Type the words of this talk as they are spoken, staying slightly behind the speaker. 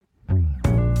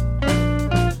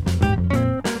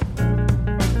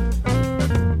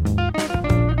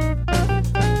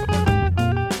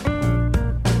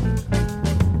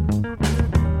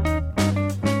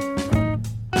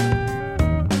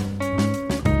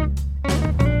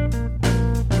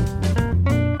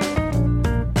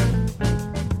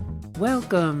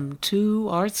Welcome to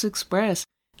Arts Express.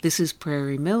 This is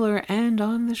Prairie Miller, and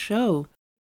on the show,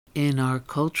 in our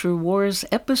Culture Wars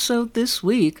episode this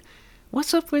week,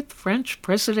 what's up with French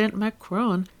President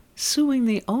Macron suing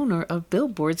the owner of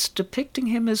billboards depicting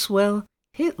him as, well,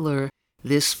 Hitler?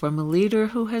 This from a leader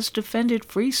who has defended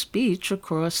free speech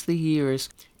across the years,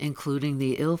 including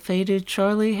the ill-fated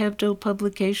Charlie Hebdo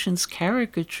publication's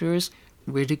caricatures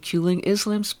ridiculing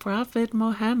Islam's prophet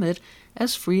Mohammed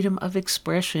as freedom of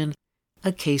expression.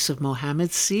 A case of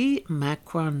Mohammed see,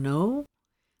 Macron no?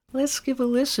 Let's give a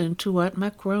listen to what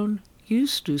Macron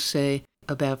used to say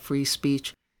about free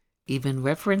speech, even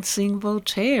referencing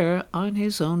Voltaire on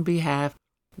his own behalf.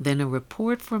 Then a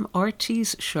report from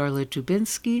RT's Charlotte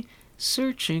Dubinsky,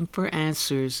 searching for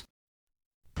answers.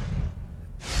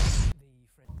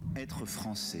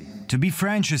 To be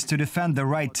French is to defend the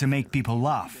right to make people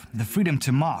laugh, the freedom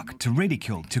to mock, to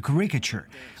ridicule, to caricature,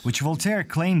 which Voltaire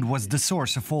claimed was the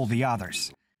source of all the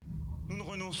others. We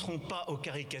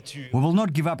will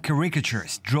not give up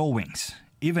caricatures, drawings,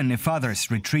 even if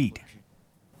others retreat.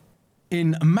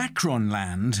 In Macron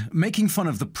land, making fun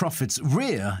of the prophet's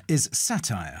rear is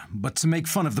satire, but to make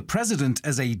fun of the president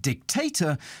as a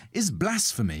dictator is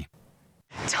blasphemy.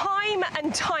 Time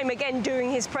and time again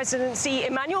during his presidency,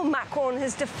 Emmanuel Macron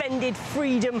has defended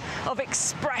freedom of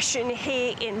expression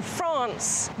here in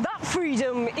France. That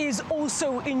freedom is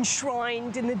also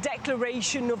enshrined in the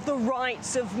Declaration of the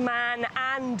Rights of Man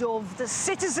and of the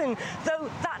Citizen,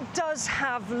 though that does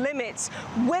have limits.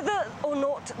 Whether or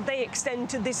not they extend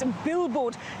to this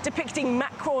billboard depicting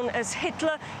Macron as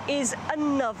Hitler is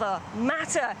another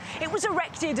matter. It was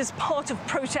erected as part of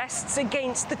protests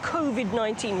against the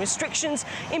COVID-19 restrictions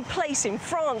in place in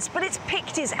France, but it's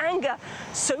piqued his anger,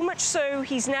 so much so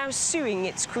he's now suing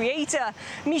its creator.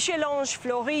 Michel-Ange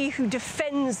Fleury, who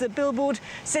defends the billboard,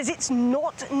 says it's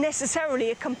not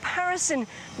necessarily a comparison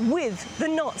with the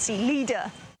Nazi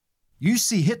leader. You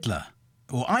see Hitler,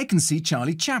 or I can see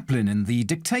Charlie Chaplin in The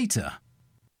Dictator.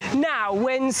 Now,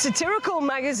 when satirical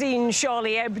magazine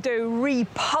Charlie Hebdo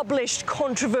republished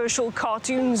controversial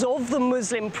cartoons of the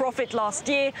Muslim prophet last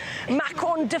year,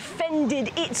 Macron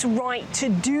defended its right to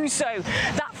do so.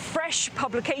 That fresh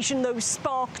publication, though,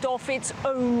 sparked off its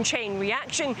own chain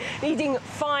reaction, leading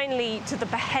finally to the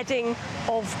beheading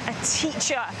of a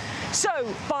teacher. So,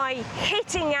 by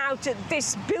hitting out at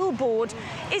this billboard,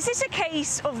 is this a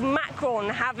case of Macron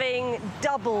having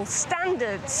double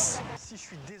standards?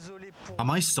 Am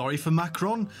I sorry for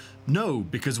Macron? No,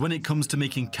 because when it comes to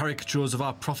making caricatures of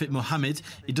our Prophet Mohammed,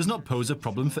 it does not pose a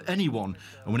problem for anyone.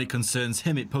 And when it concerns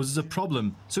him, it poses a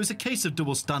problem. So it's a case of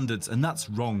double standards, and that's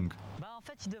wrong.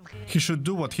 He should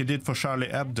do what he did for Charlie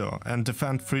Hebdo and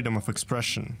defend freedom of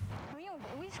expression.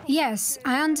 Yes,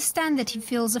 I understand that he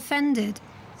feels offended.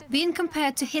 Being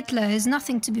compared to Hitler is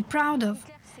nothing to be proud of,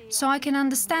 so I can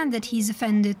understand that he's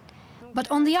offended.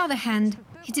 But on the other hand,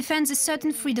 he defends a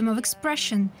certain freedom of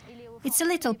expression. It's a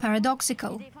little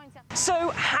paradoxical.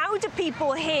 So how do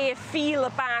people here feel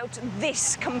about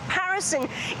this comparison?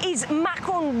 Is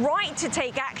Macron right to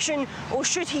take action, or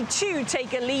should he too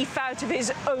take a leaf out of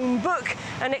his own book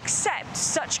and accept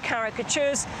such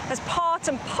caricatures as part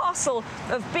and parcel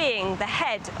of being the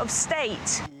head of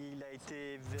state?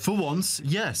 For once,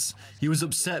 yes, he was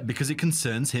upset because it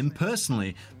concerns him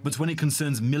personally. But when it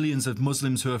concerns millions of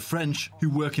Muslims who are French,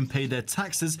 who work and pay their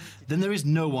taxes, then there is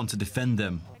no one to defend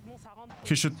them.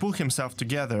 He should pull himself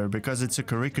together because it's a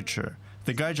caricature.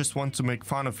 The guy just wants to make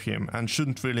fun of him and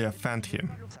shouldn't really offend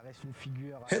him.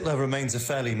 Hitler remains a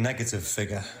fairly negative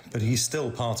figure, but he's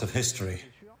still part of history.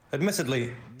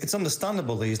 Admittedly, it's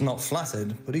understandable that he's not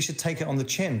flattered, but he should take it on the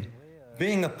chin.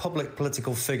 Being a public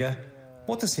political figure,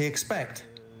 what does he expect?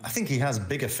 I think he has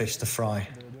bigger fish to fry.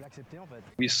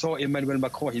 We saw Emmanuel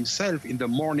Macron himself in the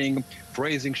morning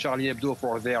praising Charlie Hebdo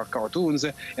for their cartoons,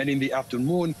 and in the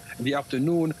afternoon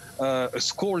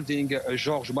scolding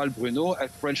Georges Malbruno, a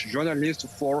French journalist,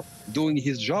 for doing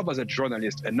his job as a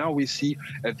journalist. And now we see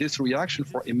this reaction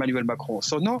for Emmanuel Macron.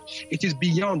 So now it is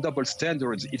beyond double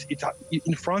standards.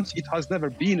 In France, it has never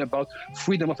been about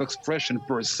freedom of expression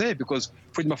per se, because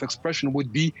freedom of expression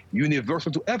would be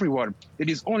universal to everyone. It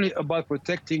is only about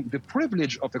protecting the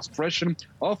privilege of expression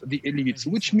of the elites,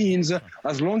 which means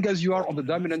as long as you are on the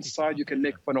dominant side, you can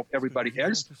make fun of everybody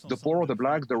else, the poor, the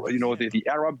black, the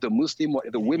Arab, the Muslim,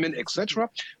 the women, etc.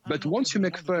 But once you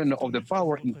make fun of the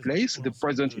power in place, the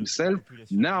president himself,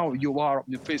 now you are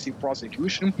facing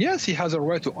prosecution. Yes, he has a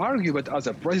right to argue, but as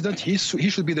a president, he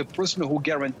should be the person who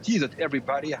guarantees that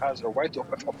everybody has a right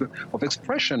of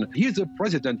expression. He is the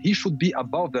president. He should be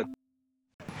above that.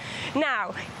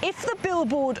 Now, if the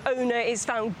billboard owner is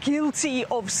found guilty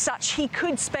of such, he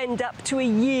could spend up to a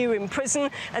year in prison,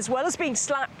 as well as being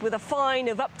slapped with a fine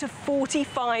of up to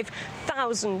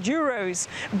 45,000 euros.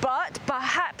 But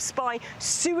perhaps by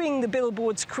suing the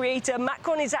billboard's creator,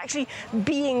 Macron is actually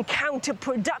being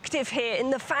counterproductive here in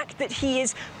the fact that he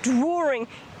is drawing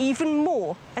even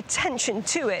more attention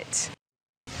to it.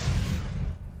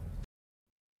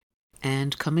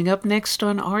 And coming up next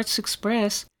on Arts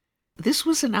Express, this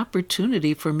was an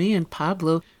opportunity for me and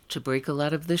Pablo to break a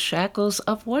lot of the shackles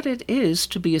of what it is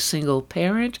to be a single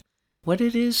parent, what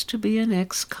it is to be an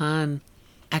ex-con.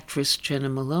 Actress Jena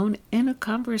Malone in a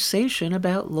conversation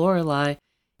about Lorelei,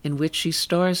 in which she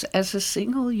stars as a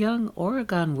single young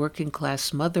Oregon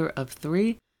working-class mother of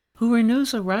 3 who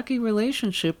renews a rocky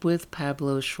relationship with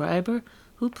Pablo Schreiber,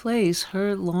 who plays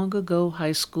her long-ago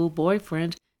high school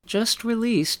boyfriend, just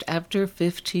released after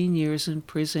 15 years in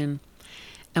prison.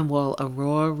 And while a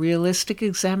raw, realistic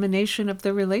examination of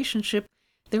the relationship,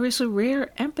 there is a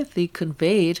rare empathy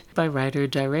conveyed by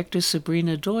writer-director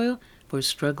Sabrina Doyle for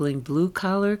struggling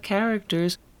blue-collar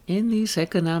characters in these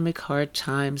economic hard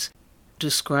times.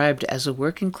 Described as a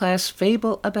working-class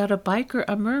fable about a biker,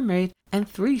 a mermaid, and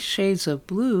 3 shades of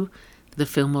blue, the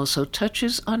film also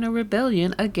touches on a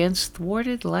rebellion against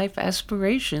thwarted life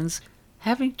aspirations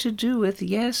having to do with,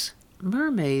 yes,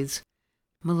 mermaids.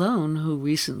 Malone, who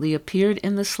recently appeared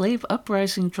in the slave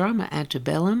uprising drama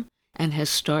Antebellum and has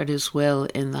starred as well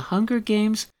in The Hunger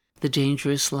Games, The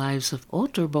Dangerous Lives of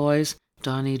Older Boys,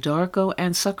 Donnie Darko,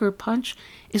 and Sucker Punch,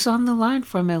 is on the line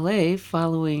from L.A.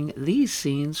 following these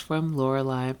scenes from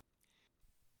Lorelei.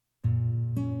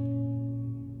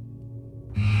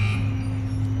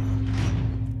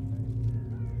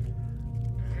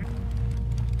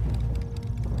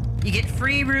 You get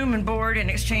free room and board in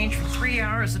exchange for 3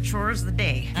 hours of chores a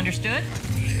day. Understood?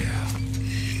 Yeah.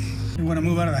 You want to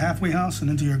move out of the halfway house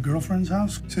and into your girlfriend's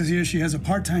house? Says here she has a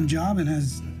part-time job and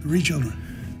has 3 children.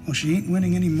 Well, she ain't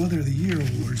winning any Mother of the Year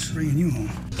awards bringing you home.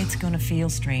 It's gonna feel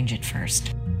strange at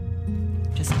first.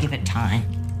 Just give it time.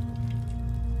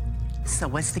 So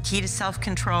what's the key to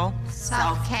self-control?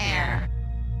 Self-care.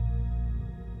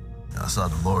 I saw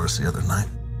Dolores the other night.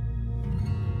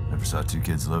 Never saw 2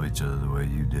 kids love each other the way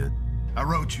you did. I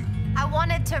wrote you. I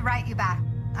wanted to write you back.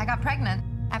 I got pregnant.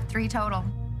 I have 3 total.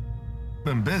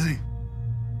 Been busy.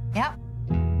 Yep.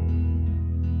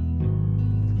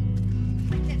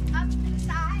 Get up to the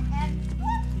side and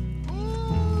whoop.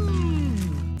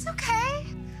 It's okay.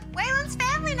 Waylon's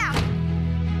family now.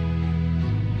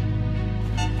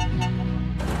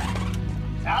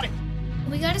 Howdy.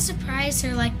 We gotta surprise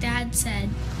her like Dad said.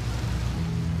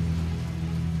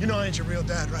 You know I ain't your real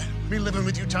dad, right? Me living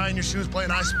with you, tying your shoes,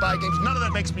 playing I Spy games, none of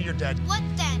that makes me your dad. What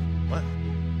then? What?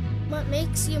 What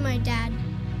makes you my dad?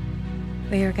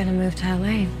 We were gonna move to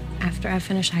LA after I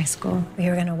finished high school. We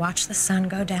were gonna watch the sun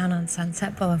go down on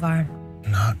Sunset Boulevard.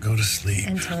 Not go to sleep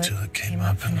until it came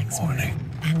up in the morning.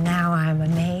 And now I'm a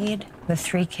maid with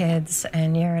 3 kids,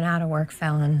 and you're an out-of-work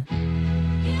felon.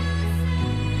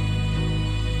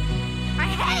 I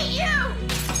hate you!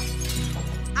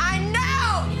 I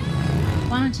know!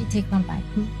 Why don't you take one bite?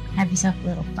 Have yourself a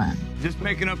little fun. Just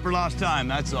making up for lost time,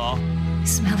 that's all. You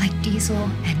smell like diesel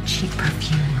and cheap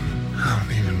perfume. I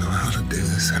don't even know how to do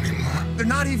this anymore. They're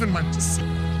not even my...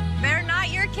 They're not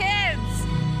your kids!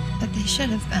 But they should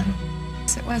have been.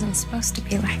 It wasn't supposed to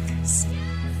be like this.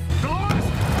 Dolores!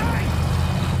 Hey!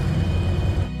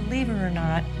 Believe it or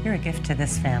not, you're a gift to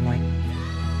this family.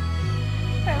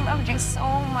 I loved you so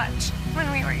much when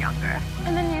we were younger.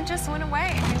 And then you just went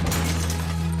away.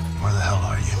 Where the hell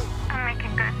are you? I'm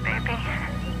making good, baby.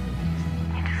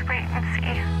 You just wait and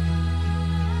see.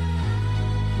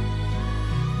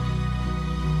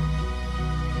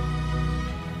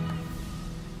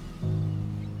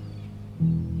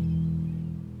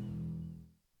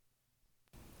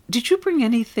 Did you bring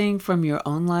anything from your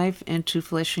own life into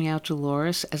fleshing out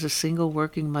Dolores as a single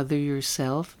working mother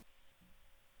yourself?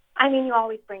 I mean, you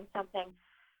always bring something.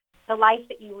 The life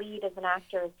that you lead as an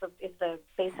actor is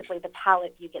basically the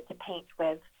palette you get to paint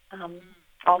with,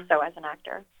 also as an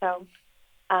actor. So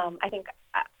I think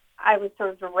I was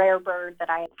sort of a rare bird that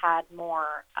I had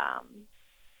more,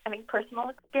 personal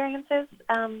experiences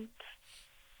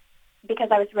because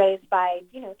I was raised by,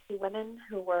 2 women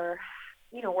who were,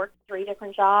 worked 3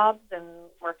 different jobs and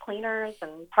were cleaners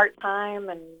and part-time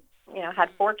and, had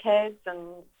 4 kids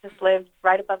and just lived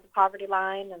right above the poverty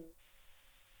line. And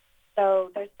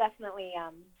so there's definitely,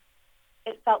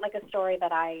 it felt like a story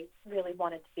that I really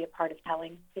wanted to be a part of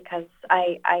telling because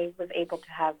I was able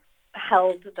to have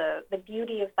held the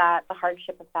beauty of that, the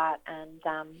hardship of that, and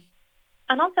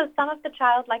also some of the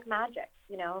childlike magic,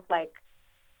 like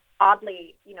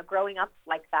oddly, growing up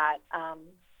like that,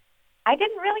 I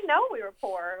didn't really know we were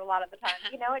poor a lot of the time.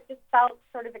 It just felt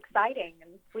sort of exciting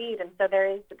and sweet. And so there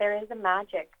is a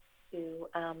magic to,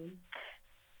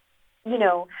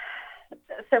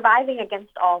 surviving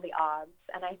against all the odds.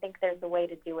 And I think there's a way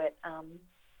to do it,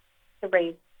 to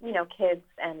raise, kids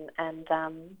and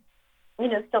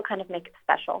still kind of make it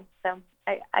special. So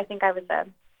I think I was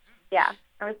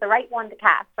the right one to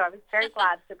cast. So I was very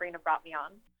glad Sabrina brought me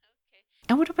on.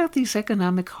 And what about these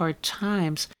economic hard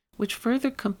times, which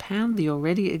further compound the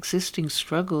already existing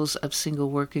struggles of single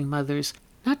working mothers,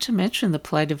 not to mention the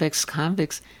plight of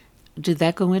ex-convicts? Did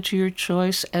that go into your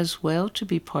choice as well, to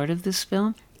be part of this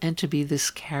film and to be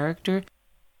this character?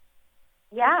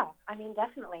 Yeah, I mean,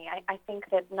 definitely. I think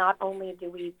that not only do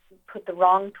we put the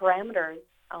wrong parameters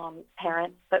on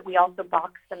parents, but we also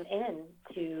box them in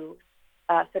to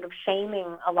sort of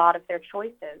shaming a lot of their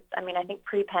choices. I mean, I think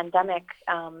pre-pandemic,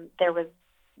 there was,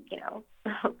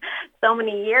 so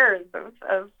many years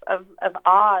of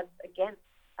odds against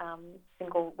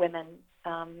single women,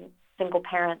 single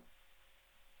parents.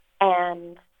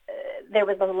 And there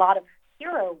was a lot of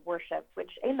hero worship,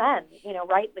 which, amen,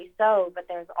 rightly so, but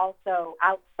there's also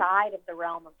outside of the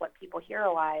realm of what people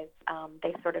heroize,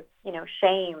 they sort of,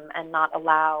 shame and not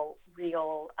allow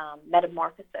real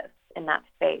metamorphosis in that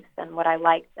space. And what I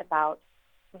liked about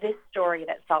this story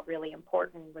that felt really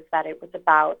important was that it was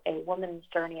about a woman's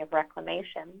journey of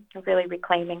reclamation, really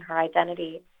reclaiming her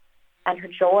identity and her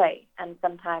joy. And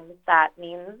sometimes that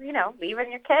means,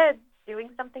 leaving your kids, doing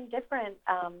something different.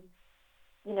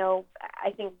 I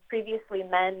think previously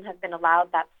men have been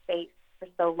allowed that space for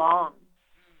so long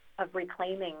of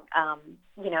reclaiming.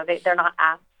 They're not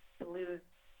asked to lose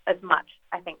as much,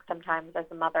 I think, sometimes as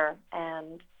a mother.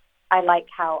 And I like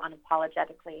how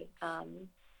unapologetically,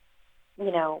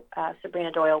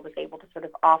 Sabrina Doyle was able to sort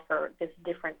of offer this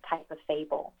different type of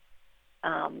fable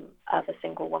of a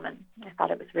single woman. I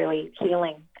thought it was really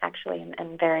healing, actually,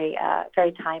 and very,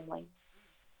 very timely.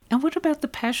 And what about the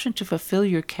passion to fulfill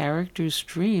your character's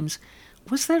dreams?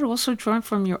 Was that also drawn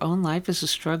from your own life as a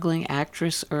struggling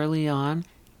actress early on,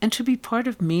 and to be part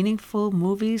of meaningful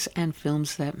movies and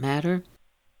films that matter?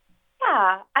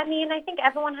 Yeah, I mean, I think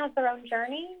everyone has their own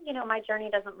journey. My journey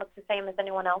doesn't look the same as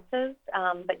anyone else's,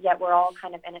 but yet we're all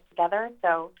kind of in it together.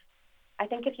 So I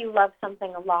think if you love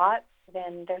something a lot,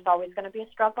 then there's always going to be a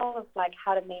struggle of like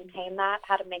how to maintain that,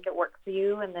 how to make it work for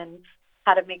you, and then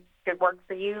how to make it work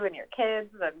for you and your kids.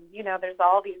 And, there's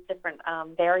all these different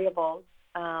variables.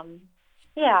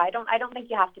 I don't think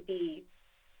you have to be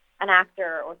an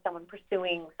actor or someone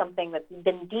pursuing something that's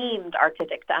been deemed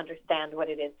artistic to understand what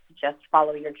it is to just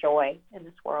follow your joy in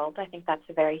this world. I think that's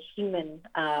a very human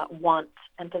want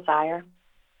and desire.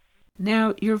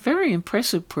 Now, your very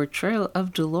impressive portrayal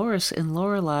of Dolores in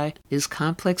Lorelei is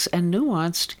complex and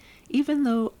nuanced, even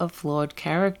though a flawed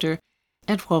character.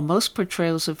 And while most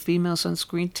portrayals of females on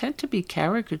screen tend to be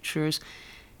caricatures,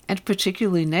 and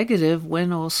particularly negative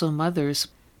when also mothers,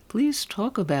 please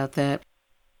talk about that.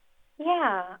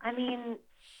 Yeah, I mean,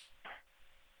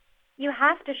 you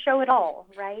have to show it all,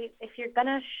 right? If you're going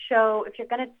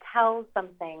to tell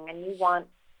something and you want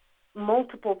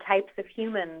multiple types of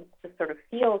humans to sort of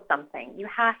feel something, you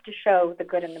have to show the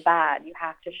good and the bad. You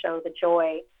have to show the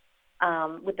joy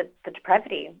with the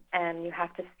depravity, and you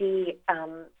have to see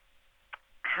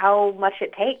how much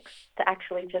it takes to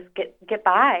actually just get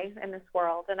by in this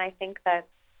world. And I think that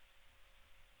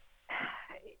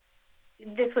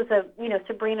this was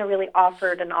Sabrina really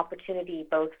offered an opportunity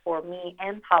both for me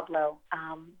and Pablo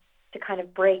to kind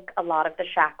of break a lot of the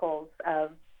shackles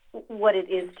of what it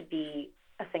is to be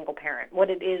a single parent, what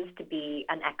it is to be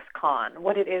an ex-con,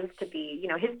 what it is to be,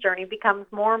 his journey becomes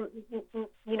more,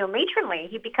 matronly.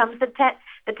 He becomes the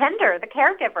tender, the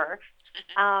caregiver,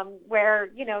 where,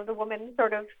 the woman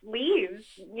sort of leaves,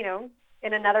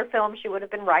 in another film, she would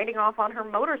have been riding off on her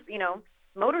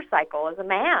motorcycle as a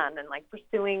man and like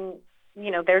pursuing,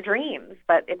 their dreams.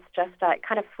 But it's just, it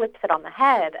kind of flips it on the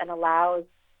head and allows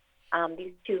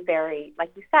these two very,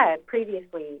 like you said,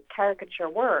 previously caricature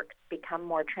works become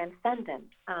more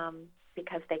transcendent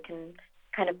because they can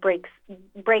kind of break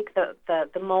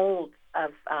the mold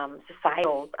of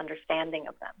societal understanding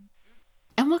of them.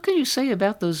 And what can you say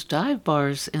about those dive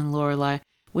bars in Lorelei,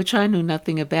 which I knew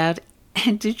nothing about?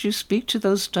 And did you speak to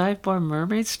those dive bar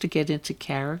mermaids to get into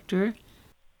character?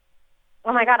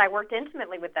 Oh my God, I worked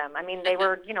intimately with them. I mean, they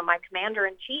were, my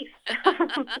commander-in-chief.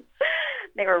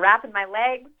 They were wrapping my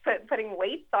legs, putting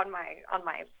weights on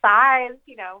my thighs,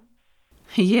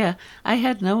 Yeah, I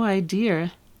had no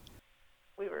idea.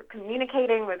 We were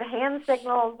communicating with hand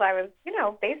signals. I was,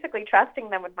 basically trusting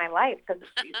them with my life because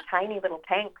it's these tiny little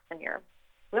tanks and you're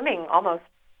swimming almost,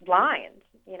 blind.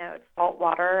 You know, it's salt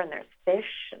water and there's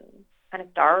fish and kind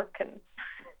of dark, and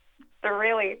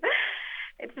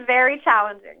it's very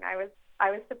challenging. I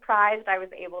was surprised I was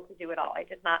able to do it all. I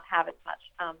did not have as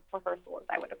much rehearsal as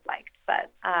I would have liked,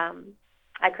 but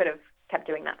I could have kept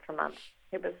doing that for months.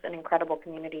 It was an incredible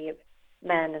community of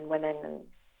men and women,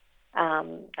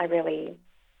 and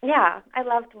I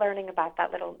loved learning about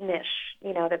that little niche,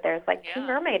 you know, that there's like 2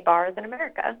 mermaid bars in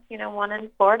America, you know, one in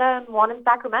Florida and one in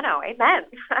Sacramento. Amen.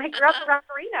 I grew up around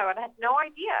Reno and had no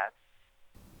idea.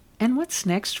 And what's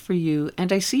next for you?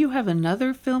 And I see you have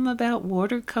another film about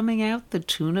water coming out, The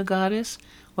Tuna Goddess.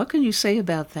 What can you say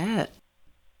about that?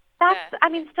 That's,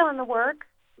 still in the works.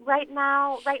 Right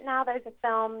now, there's a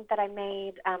film that I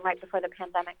made right before the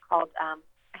pandemic called, I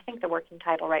think the working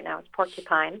title right now is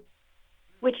Porcupine,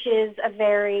 which is a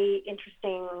very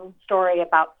interesting story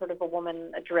about sort of a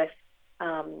woman adrift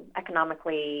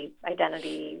economically,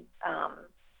 identity.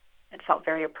 It felt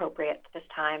very appropriate this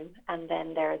time. And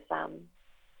then there's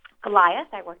Goliath.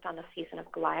 I worked on a season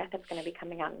of Goliath. It's going to be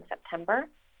coming out in September.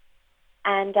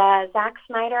 And Zack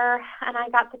Snyder and I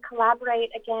got to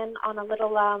collaborate again on a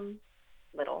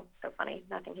little, so funny,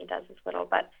 nothing he does is little,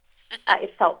 but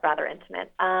it felt rather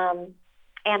intimate,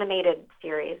 animated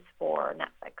series for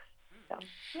Netflix. So,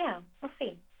 yeah, we'll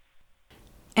see.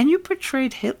 And you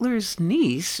portrayed Hitler's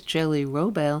niece, Jelly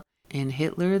Roll, in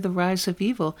Hitler, The Rise of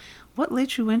Evil. What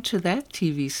led you into that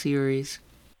TV series?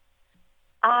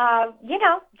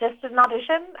 Just an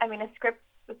audition. A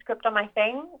script on my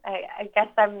thing. I guess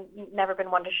I've never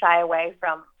been one to shy away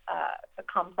from a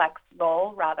complex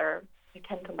role. Rather, I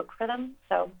tend to look for them.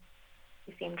 So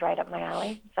he seemed right up my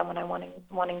alley. Someone I'm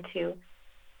wanting to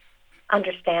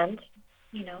understand,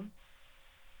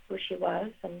 who she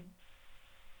was and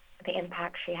the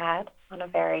impact she had on a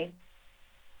very,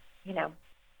 a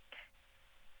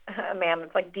man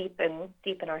that's like deep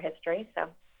in our history. So.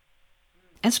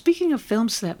 And speaking of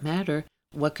films that matter,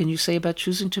 what can you say about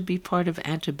choosing to be part of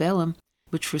Antebellum,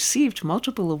 which received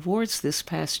multiple awards this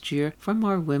past year from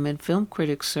our Women Film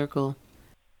Critics Circle?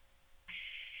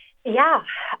 Yeah,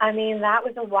 that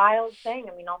was a wild thing.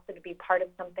 Also to be part of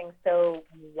something so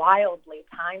wildly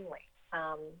timely,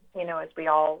 as we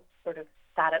all sort of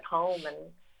sat at home and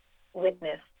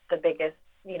witnessed the biggest,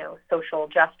 social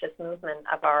justice movement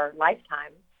of our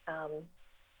lifetime.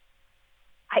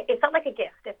 It felt like a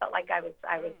gift. It felt like I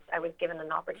was given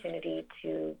an opportunity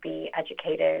to be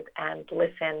educated and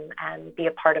listen and be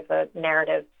a part of a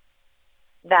narrative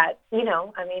that,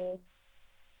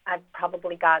 I've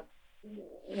probably got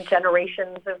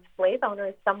generations of slave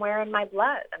owners somewhere in my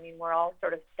blood. We're all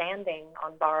sort of standing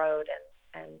on borrowed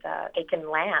and taken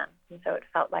land, and so it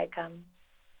felt like an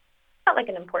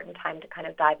important time to kind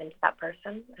of dive into that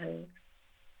person and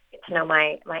get to know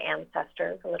my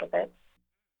ancestors a little bit.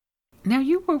 Now,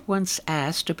 you were once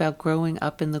asked about growing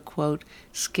up in the, quote,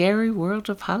 scary world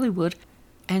of Hollywood,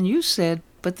 and you said,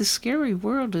 but the scary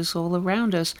world is all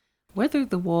around us. Whether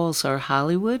the walls are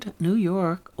Hollywood, New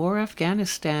York, or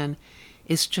Afghanistan,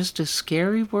 it's just a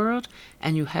scary world,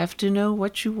 and you have to know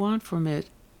what you want from it.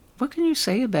 What can you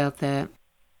say about that?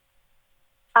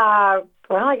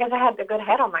 Well, I guess I had a good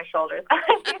head on my shoulders.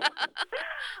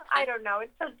 I don't know.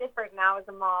 It's so different now as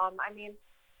a mom.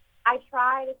 I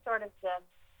try to sort of just,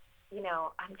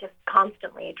 I'm just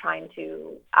constantly trying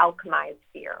to alchemize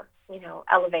fear,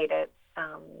 elevate it,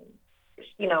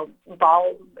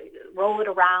 roll it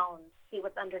around, see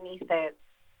what's underneath it,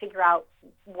 figure out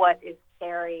what is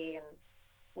scary and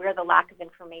where the lack of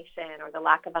information or the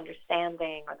lack of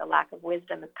understanding or the lack of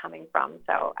wisdom is coming from.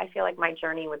 So I feel like my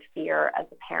journey with fear as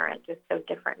a parent is so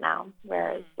different now,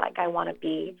 whereas I want to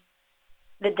be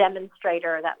the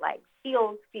demonstrator that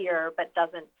feels fear but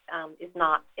doesn't, is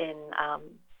not in,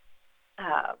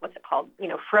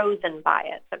 frozen by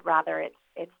it, but rather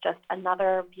it's just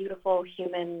another beautiful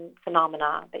human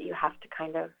phenomena that you have to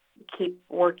kind of keep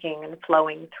working and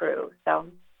flowing through. So,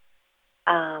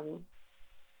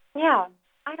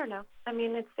 I don't know.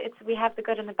 It's we have the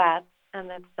good and the bad,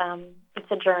 and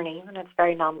it's a journey, and it's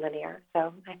very nonlinear.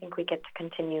 So I think we get to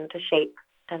continue to shape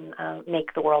and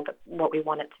make the world what we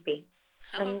want it to be.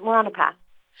 And we're on a path.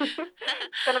 It's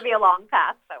going to be a long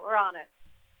path, but we're on it.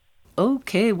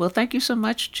 Okay, well, thank you so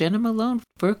much, Jena Malone,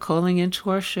 for calling into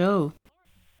our show.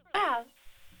 Yeah,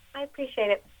 I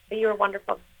appreciate it. You were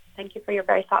wonderful. Thank you for your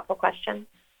very thoughtful question.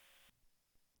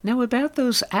 Now, about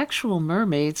those actual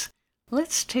mermaids,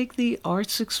 let's take the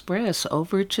Arts Express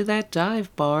over to that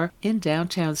dive bar in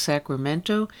downtown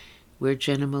Sacramento, where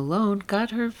Jena Malone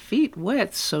got her feet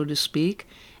wet, so to speak,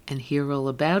 and hear all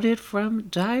about it from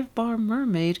dive bar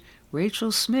mermaid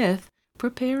Rachel Smith,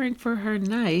 preparing for her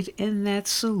night in that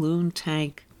saloon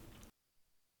tank.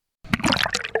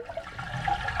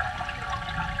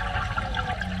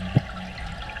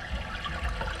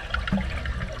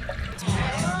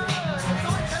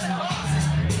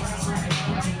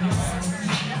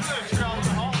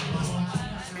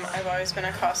 always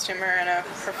been a costumer and a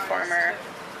performer.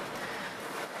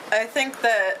 I think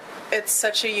that it's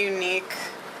such a unique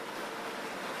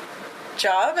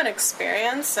job and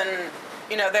experience, and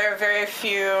there are very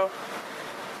few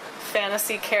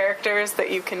fantasy characters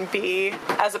that you can be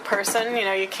as a person.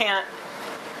 You can't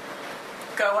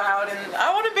go out and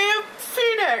I want to be a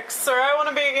phoenix, or I want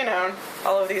to be,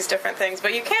 all of these different things,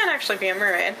 but you can actually be a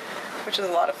mermaid, which is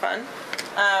a lot of fun.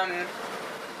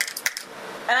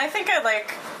 And I think I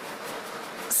like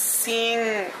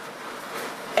seeing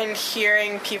and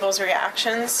hearing people's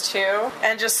reactions too,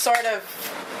 and just sort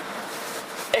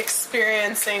of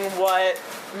experiencing what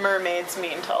mermaids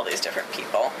mean to all these different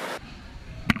people.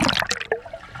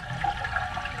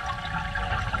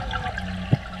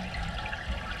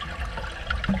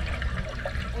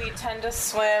 We tend to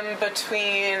swim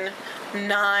between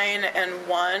 9 and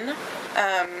 1.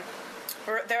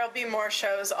 There'll be more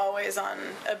shows always on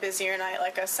a busier night,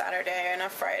 like a Saturday and a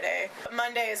Friday.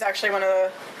 Monday is actually one of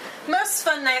the most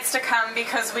fun nights to come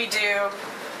because we do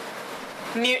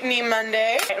Mutiny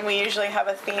Monday, and we usually have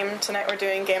a theme. Tonight we're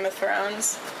doing Game of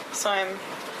Thrones, so I'm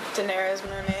Daenerys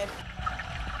Mermaid.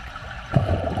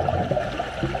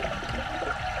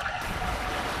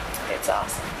 It's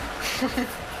awesome.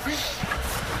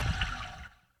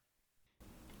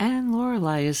 And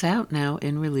Lorelei is out now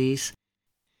in release.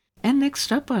 And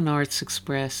next up on Arts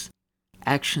Express,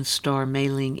 action star Mei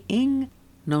Ling Ing,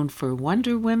 known for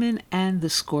Wonder Woman and The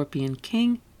Scorpion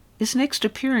King, is next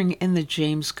appearing in the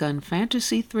James Gunn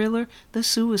fantasy thriller The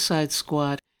Suicide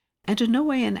Squad, and in no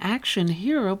way an action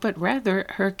hero, but rather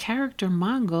her character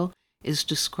Mongul is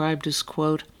described as,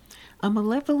 quote, a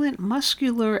malevolent,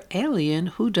 muscular alien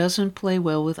who doesn't play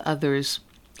well with others.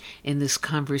 In this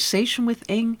conversation with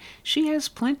Ing, she has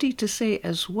plenty to say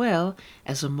as well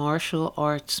as a martial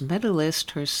arts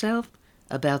medalist herself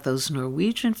about those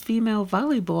Norwegian female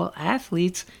volleyball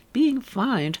athletes being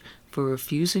fined for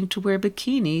refusing to wear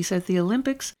bikinis at the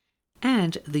Olympics,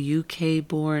 and the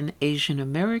UK-born Asian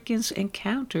Americans'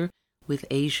 encounter with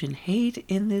Asian hate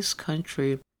in this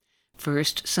country.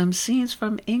 First, some scenes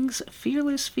from Ing's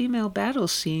fearless female battle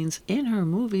scenes in her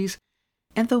movies,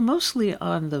 and though mostly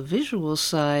on the visual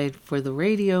side for the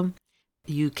radio,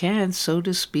 you can, so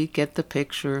to speak, get the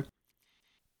picture.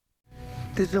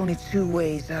 There's only 2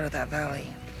 ways out of that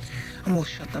valley, and we'll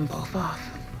shut them both off.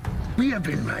 We have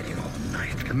been riding all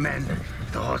night. The men,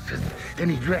 the horses, then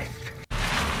he dressed.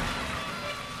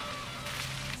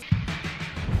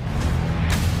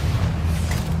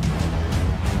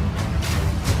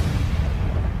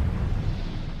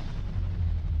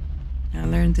 I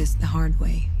learned this the hard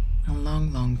way. A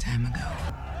long, long time ago.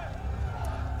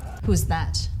 Who's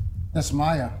that? That's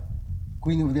Maya,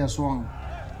 Queen of the Aswang.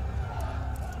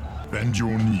 Bend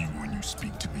your knee when you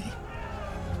speak to me.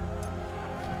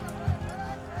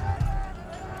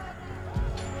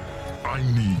 I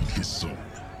need his soul.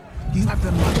 You have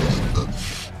the money.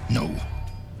 No.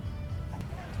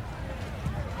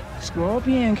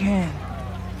 Scorpion can.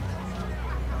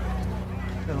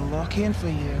 Gonna lock in for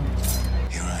you.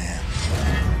 Here I am.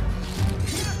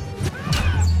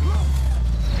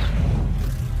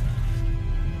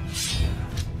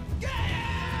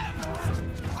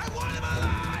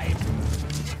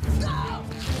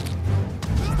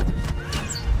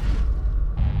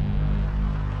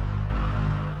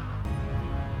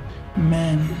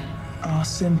 Men are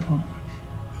simple,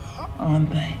 aren't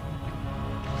they?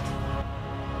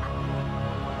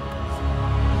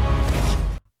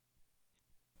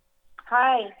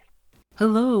 Hi.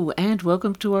 Hello, and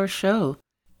welcome to our show.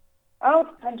 Oh,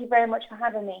 thank you very much for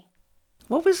having me.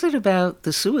 What was it about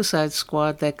The Suicide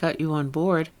Squad that got you on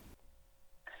board?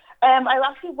 I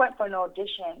actually went for an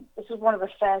audition. This was one of the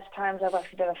first times I've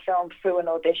actually done a film through an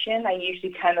audition. I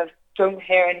usually kind of don't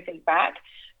hear anything back.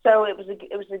 So it was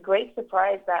a great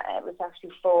surprise that it was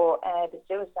actually for The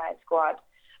Suicide Squad.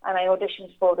 And I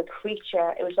auditioned for The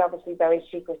Creature. It was obviously very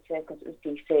secretive because it was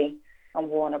DC and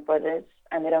Warner Brothers,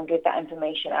 and they don't give that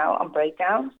information out on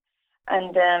breakdowns.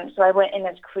 And so I went in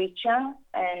as Creature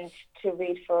and to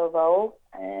read for a role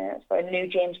for a new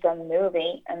James Gunn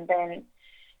movie. And then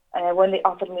when they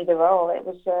offered me the role, it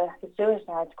was The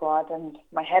Suicide Squad, and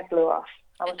my head blew off.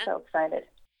 I was so excited.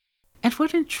 And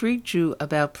what intrigued you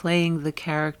about playing the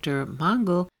character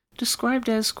Mongul, described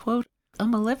as, quote, a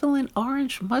malevolent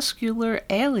orange muscular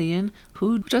alien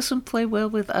who doesn't play well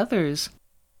with others?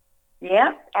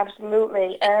 Yeah,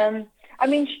 absolutely. I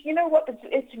mean, you know what?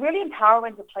 It's really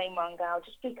empowering to play Mongul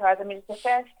just because, I mean, it's the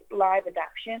first live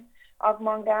adaptation of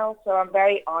Mongul, so I'm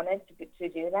very honored to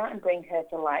do that and bring her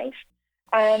to life.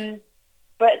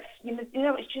 But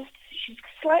it's just she's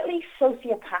slightly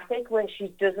sociopathic, where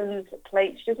she doesn't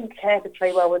care to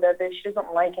play well with others. She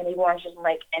doesn't like anyone. She doesn't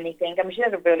like anything. I mean, she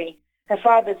doesn't really. Her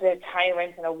father's a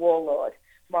tyrant and a warlord,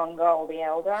 Mongol the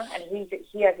Elder, and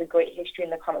he has a great history in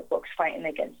the comic books fighting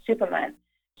against Superman.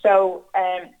 So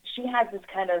she has this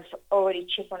kind of already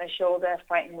chip on her shoulder,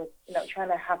 fighting with, trying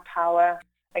to have power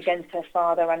against her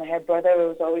father and her brother, who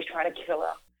was always trying to kill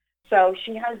her. So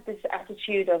she has this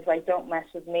attitude of like, don't mess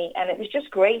with me. And it was just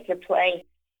great to play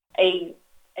a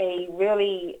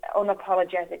really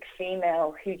unapologetic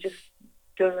female who just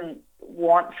doesn't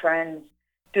want friends,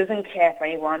 doesn't care for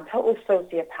anyone, total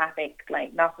sociopathic,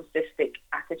 like narcissistic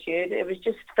attitude. It was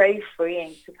just very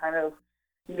freeing to kind of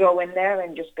go in there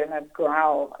and just gonna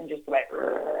growl and just be like,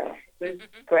 Rrr. It was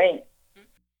great.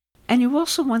 And you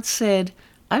also once said,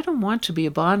 I don't want to be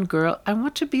a Bond girl, I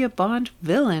want to be a Bond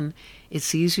villain.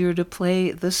 It's easier to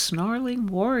play the snarling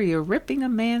warrior ripping a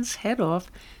man's head off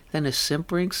than a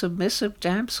simpering, submissive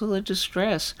damsel in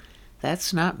distress.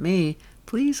 That's not me.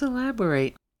 Please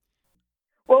elaborate.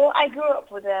 Well, I grew up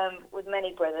with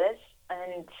many brothers,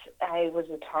 and I was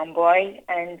a tomboy,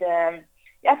 and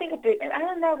I think I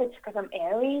don't know if it's because I'm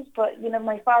Aries, but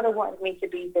my father wanted me to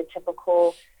be the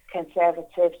typical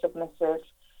conservative, submissive,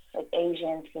 like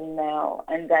Asian female,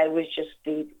 and I was just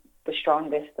the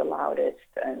strongest, the loudest,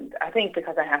 and I think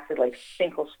because I have to like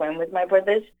sink or swim with my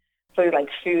brothers for like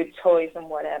food, toys, and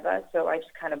whatever, so I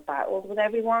just kind of battled with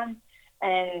everyone,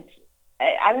 and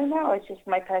I don't know, it's just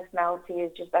my personality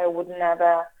is just I would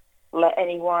never let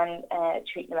anyone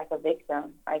treat me like a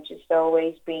victim. I've just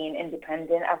always been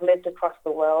independent. I've lived across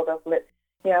the world.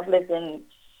 I've lived in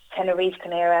Tenerife,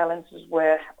 Canary Islands, is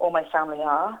where all my family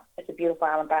are. It's a beautiful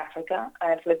island of Africa.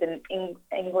 I've lived in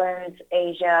England,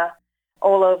 Asia,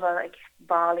 all over, like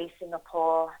Bali,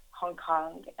 Singapore, Hong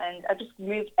Kong, and I just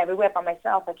moved everywhere by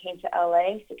myself. I came to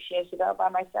LA 6 years ago by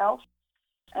myself,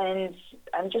 and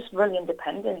I'm just really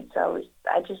independent. So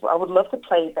I would love to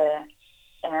play the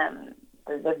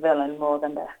villain more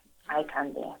than the eye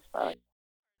candy, I suppose.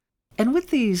 And with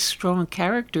these strong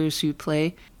characters you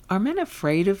play, are men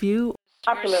afraid of you?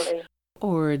 Absolutely.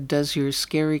 Or does your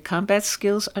scary combat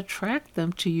skills attract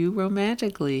them to you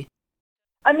romantically?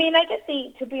 I mean,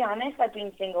 to be honest, I've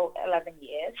been single 11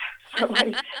 years. So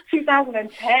like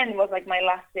 2010 was like my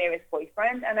last serious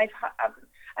boyfriend, and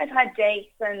I've had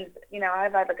dates, and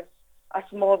I've had like a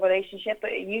small relationship,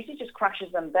 but it usually just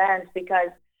crashes and burns because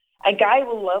a guy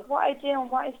will love what I do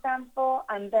and what I stand for,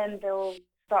 and then they'll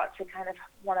start to kind of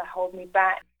want to hold me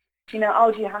back. Do you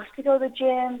have to go to the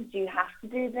gym? Do you have to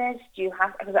do this?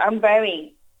 Because I'm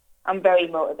very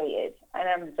motivated, and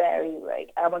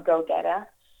I'm a go-getter.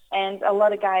 And a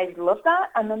lot of guys love that,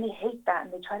 and then they hate that,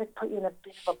 and they try to put you in a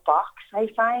bit of a box, I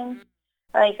find.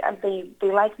 Like, they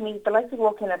like to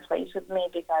walk in a place with me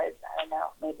because, I don't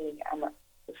know, maybe I'm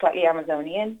slightly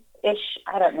Amazonian-ish,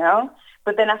 I don't know.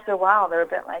 But then after a while, they're a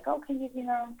bit like, oh, can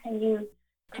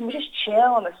we just chill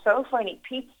on the sofa and eat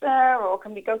pizza, or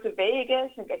can we go to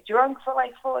Vegas and get drunk for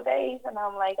like 4 days? And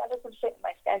I'm like, that doesn't fit in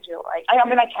my schedule. Like, I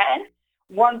mean, I can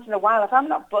once in a while. If I'm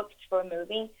not booked for a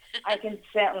movie, I can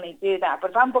certainly do that.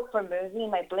 But if I'm booked for a movie,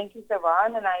 my blinkers are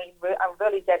on, and I'm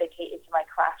really dedicated to my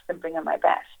craft and bringing my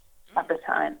best at the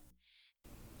time.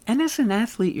 And as an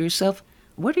athlete yourself,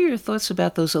 what are your thoughts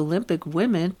about those Olympic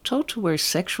women told to wear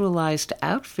sexualized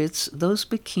outfits, those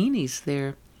bikinis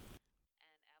there?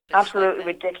 Absolutely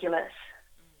ridiculous.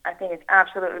 I think it's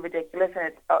absolutely ridiculous,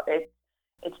 and it's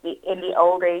in the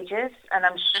old ages, and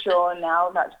I'm sure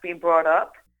now that's being brought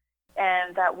up,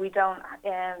 and that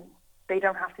they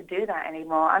don't have to do that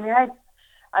anymore. I mean,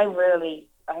 I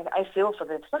feel for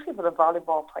this, especially for the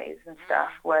volleyball players and stuff,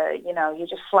 where you're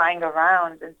just flying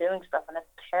around and doing stuff, and a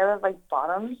pair of like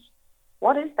bottoms.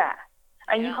 What is that?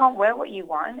 And you can't wear what you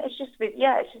want. It's just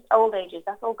old ages.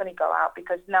 That's all going to go out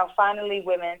because now finally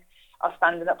women are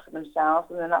standing up for themselves,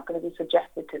 and they're not going to be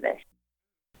subjected to this.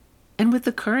 And with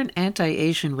the current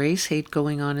anti-Asian race hate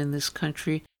going on in this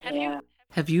country,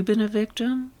 have you been a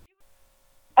victim?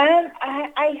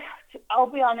 I'll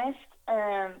be honest.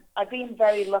 I've been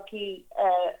very lucky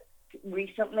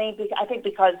recently. I think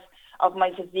because of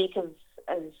my physique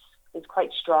is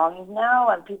quite strong now,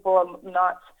 and people are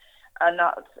not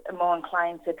more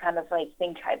inclined to kind of like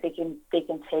think they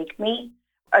can take me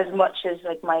as much as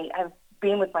like I've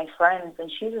been with my friends,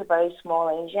 and she's a very small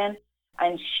Asian,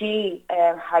 and she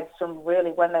had some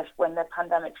really when the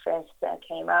pandemic first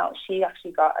came out, she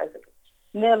actually got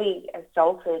nearly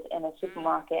assaulted in a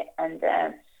supermarket, and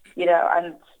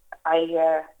and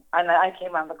I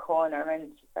came around the corner,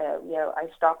 and I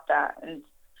stopped that, and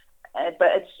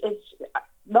but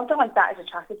nothing like that is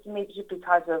attractive to me just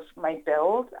because of my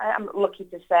build. I'm lucky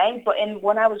to say. But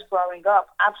when I was growing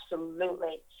up,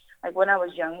 absolutely. Like when I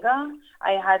was younger,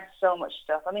 I had so much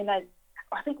stuff. I mean, I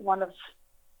think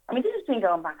this has been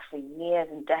going back for years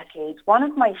and decades. One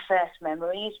of my first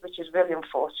memories, which is really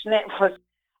unfortunate, was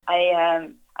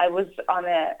I was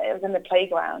in the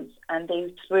playground and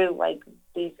they threw like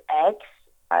these eggs.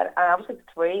 I was like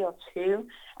 3 or 2,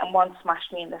 and one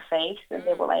smashed me in the face, and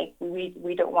they were like,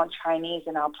 "We don't want Chinese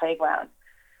in our playground,"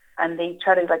 and they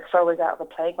tried to like throw us out of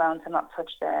the playground to not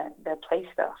touch their play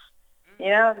stuff.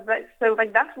 You know, so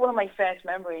like that's one of my first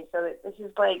memories. So this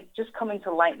is like just coming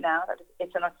to light now that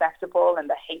it's unacceptable and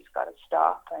the hate's got to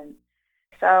stop. And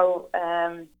so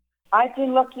I've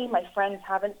been lucky. My friends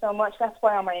haven't so much. That's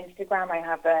why on my Instagram I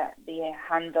have the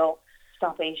handle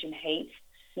Stop Asian Hate.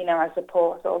 You know, I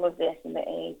support all of this in the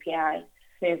AAPI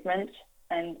movement,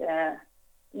 and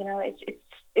you know, it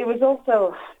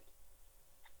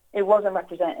wasn't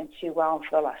represented too well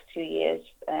for the last 2 years.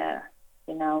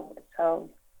 You know, so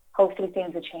hopefully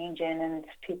things are changing and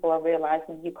people are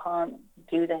realizing you can't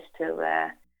do this to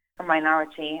a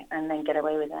minority and then get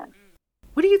away with it.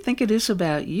 What do you think it is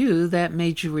about you that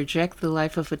made you reject the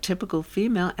life of a typical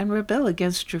female and rebel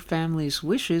against your family's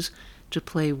wishes to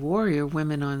play warrior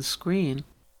women on screen?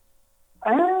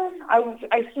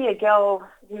 I see a girl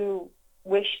who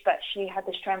wished that she had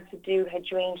the strength to do her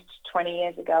dreams 20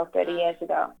 years ago, 30 years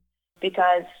ago,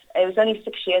 because it was only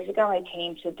 6 years ago I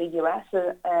came to the US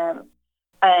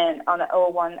and on an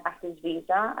O1 actor's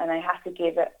visa, and I had to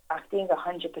give it acting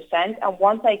 100%. And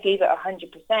once I gave it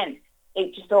 100%,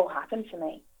 it just all happened for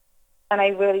me. And I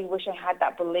really wish I had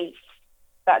that belief,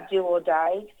 that do or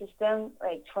die system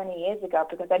like 20 years ago,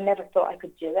 because I never thought I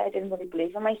could do it. I didn't really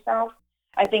believe in myself.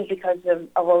 I think because I've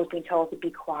always been told to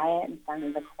be quiet and stand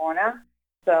in the corner.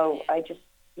 So I just,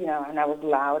 you know, and I was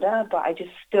louder, but I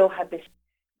just still had this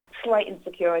slight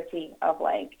insecurity of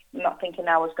like not thinking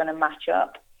I was going to match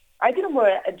up. I didn't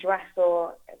wear a dress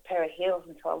or a pair of heels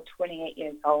until I was 28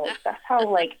 years old. That's how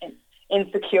like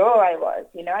insecure I was,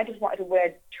 you know. I just wanted to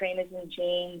wear trainers and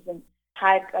jeans and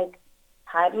hide a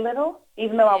little.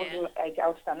 Even though I was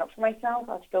standing up for myself,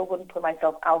 I still wouldn't put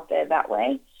myself out there that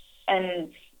way.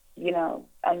 And you know,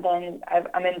 and then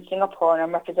I'm in Singapore and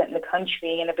I'm representing the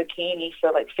country in a bikini for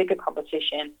like figure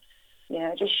competition. You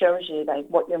know, it just shows you like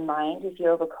what your mind, if you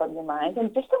overcome your mind,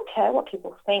 and just don't care what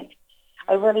people think.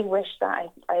 I really wish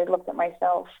that I looked at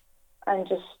myself and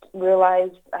just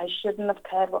realized I shouldn't have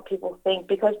cared what people think,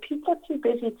 because people are too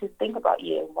busy to think about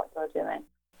you and what you're doing.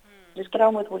 Just get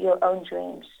on with your own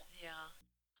dreams.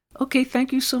 Okay,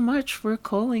 thank you so much for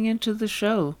calling into the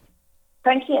show.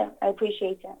 Thank you. I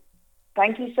appreciate it.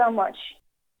 Thank you so much.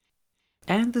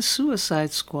 And The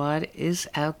Suicide Squad is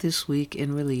out this week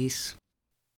in release.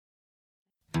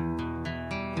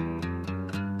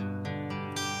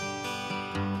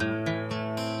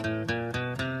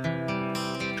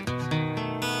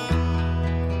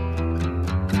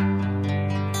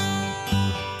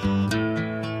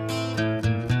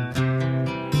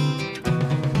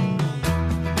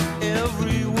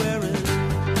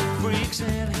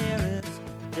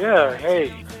 Yeah,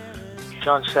 hey,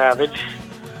 John Savage.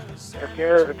 If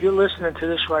you're listening to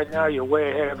this right now, you're way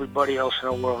ahead of everybody else in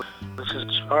the world. This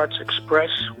is Arts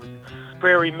Express with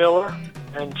Prairie Miller,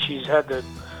 and she's had the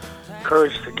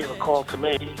courage to give a call to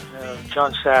me,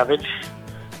 John Savage,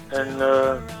 and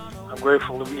I'm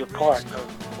grateful to be a part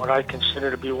of what I consider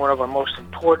to be one of our most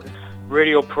important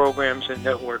radio programs and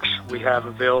networks we have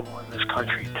available in this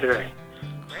country today.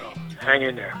 So hang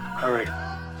in there. All right.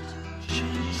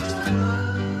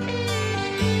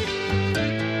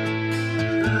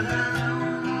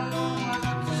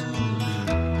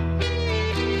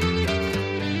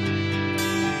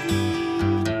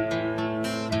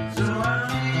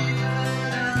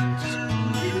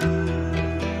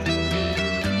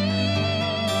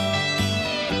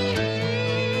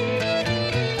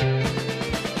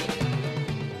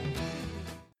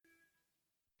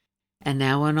 And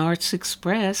now on Arts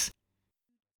Express.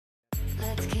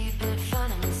 Let's keep it fun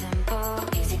and simple.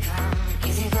 Easy come,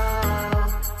 easy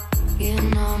go. You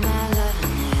know my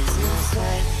loving is no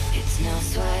sweat. It's no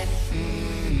sweat.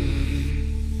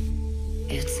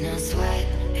 It's no sweat.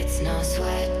 It's no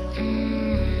sweat.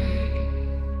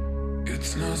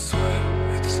 It's no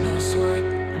sweat. It's no sweat.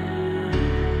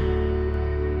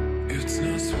 It's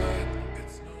no sweat.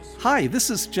 Hi, this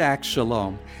is Jack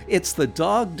Shalom. It's the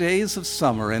dog days of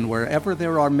summer, and wherever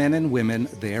there are men and women,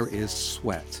 there is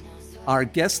sweat. Our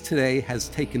guest today has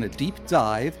taken a deep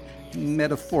dive,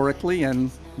 metaphorically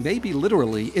and maybe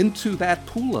literally, into that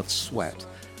pool of sweat.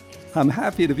 I'm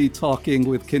happy to be talking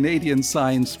with Canadian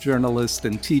science journalist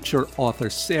and teacher author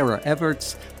Sarah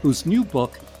Everts, whose new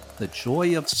book, The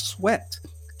Joy of Sweat,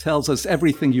 tells us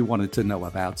everything you wanted to know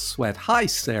about sweat. Hi,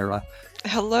 Sarah.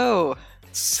 Hello.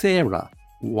 Sarah,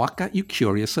 what got you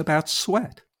curious about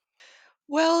sweat?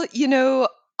 Well,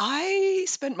 I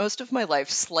spent most of my life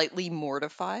slightly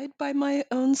mortified by my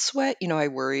own sweat. I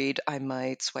worried I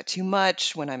might sweat too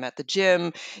much when I'm at the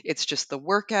gym. It's just the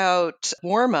workout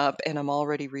warm up, and I'm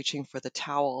already reaching for the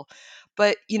towel.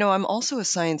 But, I'm also a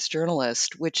science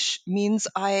journalist, which means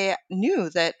I knew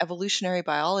that evolutionary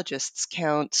biologists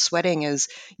count sweating as,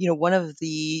 one of the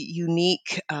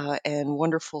unique and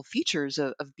wonderful features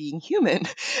of being human.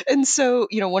 And so,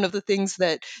 one of the things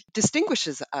that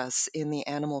distinguishes us in the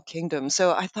animal kingdom.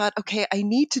 So I thought, okay, I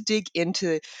need to dig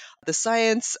into the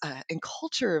science and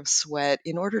culture of sweat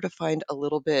in order to find a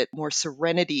little bit more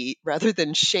serenity rather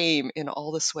than shame in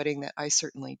all the sweating that I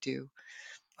certainly do.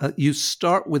 You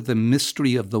start with the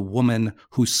mystery of the woman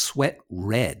who sweat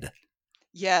red.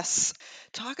 Yes.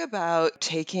 Talk about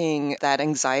taking that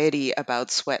anxiety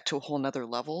about sweat to a whole nother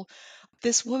level.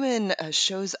 This woman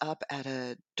shows up at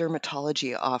a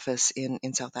dermatology office in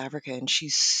South Africa, and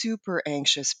she's super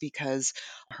anxious because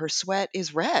her sweat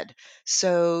is red.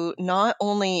 So not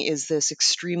only is this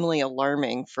extremely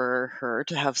alarming for her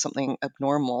to have something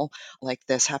abnormal like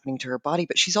this happening to her body,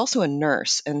 but she's also a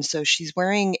nurse. And so she's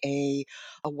wearing a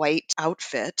white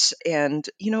outfit, and,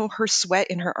 her sweat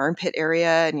in her armpit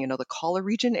area and, the collar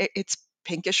region, it's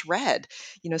pinkish red,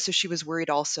 so she was worried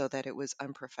also that it was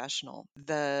unprofessional.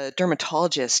 The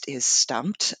dermatologist is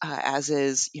stumped, as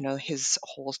is, his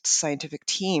whole scientific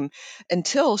team,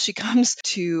 until she comes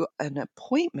to an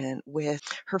appointment with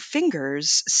her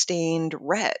fingers stained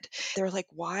red. They're like,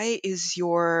 "Why is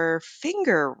your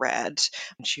finger red?"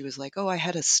 And she was like, "Oh, I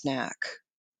had a snack."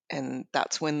 And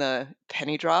that's when the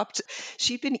penny dropped.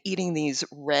 She'd been eating these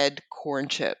red corn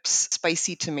chips,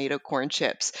 spicy tomato corn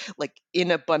chips, like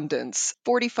in abundance,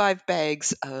 45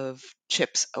 bags of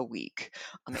chips a week.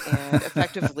 And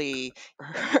effectively,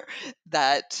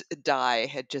 that dye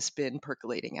had just been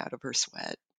percolating out of her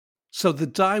sweat. So the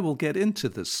dye will get into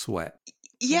the sweat.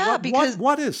 Yeah, because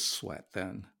what is sweat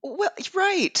then? Well,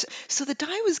 right. So the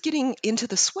dye was getting into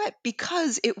the sweat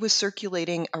because it was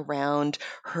circulating around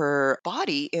her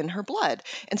body in her blood.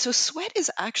 And so sweat is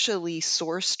actually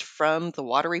sourced from the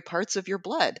watery parts of your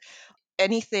blood.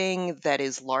 Anything that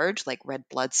is large, like red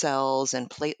blood cells and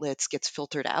platelets, gets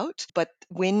filtered out. But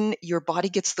when your body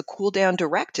gets the cool down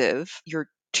directive, your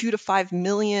 2 to 5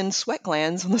 million sweat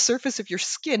glands on the surface of your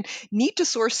skin need to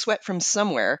source sweat from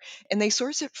somewhere, and they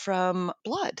source it from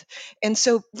blood. And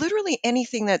so literally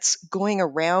anything that's going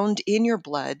around in your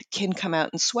blood can come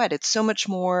out in sweat. It's so much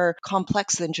more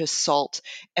complex than just salt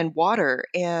and water.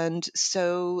 And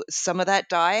so some of that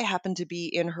dye happened to be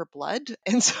in her blood,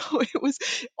 and so it was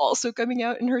also coming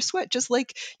out in her sweat, just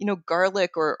like,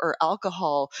 garlic or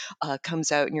alcohol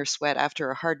comes out in your sweat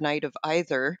after a hard night of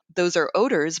either. Those are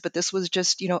odors, but this was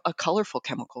just, a colorful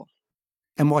chemical.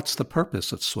 And what's the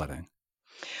purpose of sweating?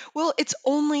 Well, it's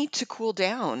only to cool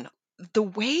down. The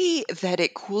way that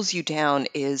it cools you down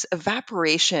is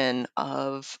evaporation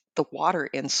of the water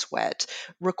in sweat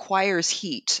requires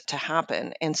heat to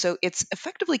happen. And so it's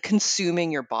effectively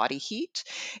consuming your body heat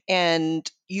and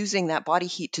using that body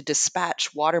heat to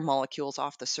dispatch water molecules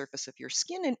off the surface of your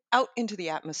skin and out into the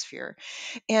atmosphere.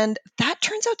 And that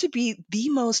turns out to be the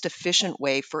most efficient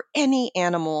way for any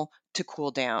animal to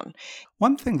cool down.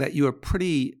 One thing that you are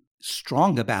pretty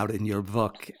strong about in your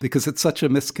book, because it's such a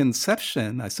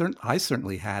misconception, I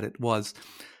certainly had it, was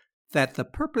that the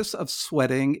purpose of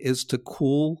sweating is to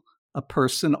cool a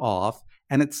person off,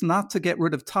 and it's not to get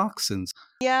rid of toxins.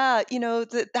 Yeah,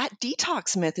 that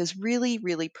detox myth is really,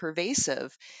 really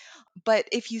pervasive. But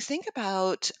if you think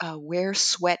about where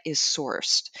sweat is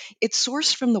sourced, it's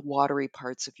sourced from the watery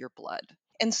parts of your blood.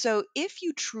 And so if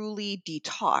you truly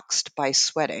detoxed by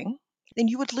sweating, then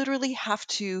you would literally have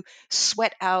to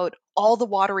sweat out all the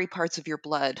watery parts of your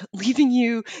blood, leaving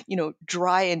you,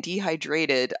 dry and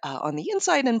dehydrated on the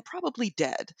inside and probably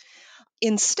dead.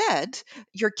 Instead,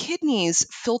 your kidneys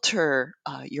filter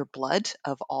your blood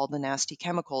of all the nasty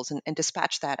chemicals and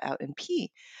dispatch that out in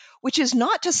pee. Which is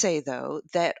not to say, though,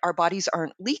 that our bodies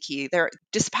aren't leaky. They're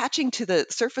dispatching to the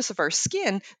surface of our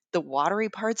skin the watery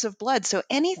parts of blood. So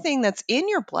anything that's in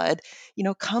your blood,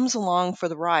 comes along for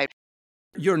the ride.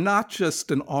 You're not just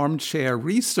an armchair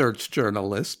research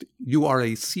journalist. You are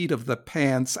a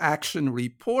seat-of-the-pants action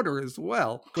reporter as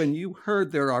well. When you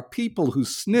heard there are people who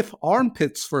sniff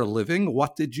armpits for a living,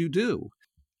 what did you do?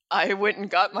 I went and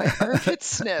got my armpits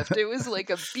sniffed. It was like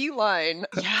a beeline.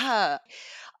 Yeah.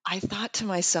 I thought to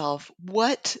myself,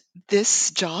 what?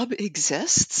 This job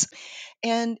exists?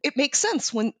 And it makes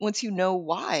sense once you know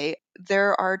why.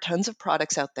 There are tons of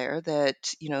products out there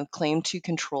that, claim to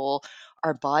control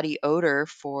our body odor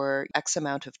for X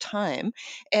amount of time.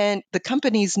 And the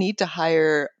companies need to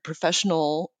hire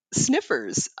professional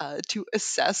sniffers to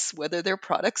assess whether their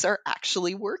products are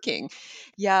actually working.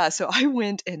 Yeah, so I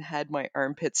went and had my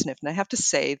armpit sniffed. And I have to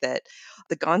say that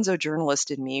the gonzo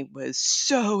journalist in me was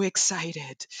so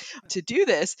excited to do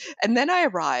this. And then I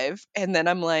arrive, and then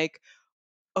I'm like,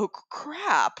 oh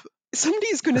crap,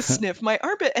 somebody's going to sniff my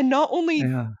armpit. And not only,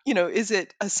 Yeah. is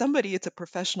it a somebody, it's a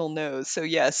professional nose. So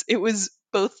yes, it was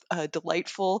both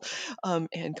delightful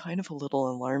and kind of a little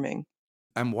alarming.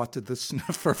 And what did the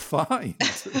sniffer find?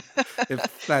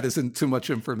 If that isn't too much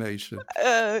information.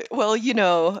 Well,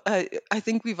 I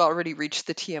think we've already reached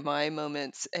the TMI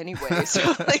moments anyway,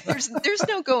 so like, there's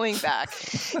no going back.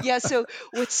 Yeah. So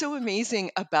what's so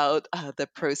amazing about the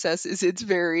process is it's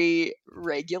very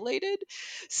regulated.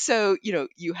 So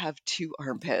you have two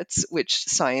armpits, which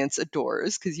science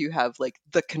adores, because you have like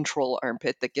the control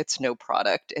armpit that gets no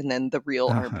product, and then the real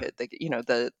armpit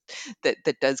that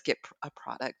that does get a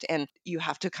product. And you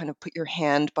have to kind of put your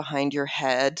hand behind your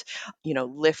head,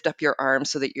 lift up your arm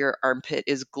so that your armpit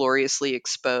is gloriously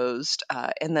exposed.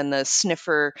 And then the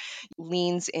sniffer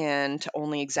leans in to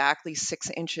only exactly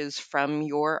 6 inches from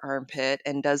your armpit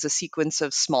and does a sequence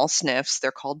of small sniffs.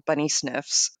 They're called bunny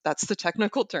sniffs. That's the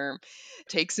technical term.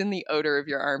 Takes in the odor of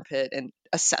your armpit and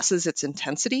assesses its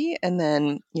intensity, and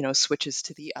then, switches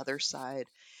to the other side.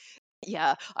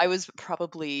 Yeah, I was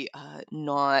probably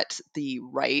not the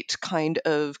right kind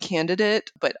of candidate,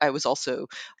 but I was also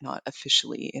not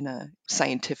officially in a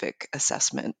scientific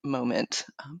assessment moment.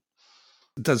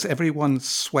 Does everyone's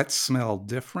sweat smell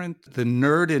different? The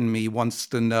nerd in me wants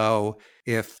to know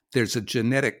if there's a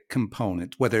genetic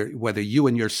component, whether you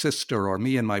and your sister or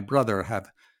me and my brother have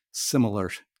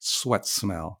similar sweat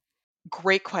smell.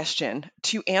 Great question.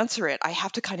 To answer it, I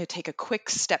have to kind of take a quick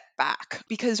step back,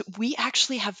 because we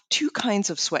actually have two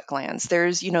kinds of sweat glands.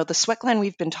 There's, the sweat gland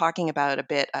we've been talking about a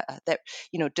bit that,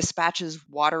 dispatches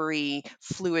watery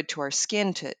fluid to our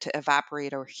skin to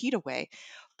evaporate or heat away.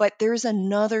 But there's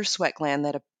another sweat gland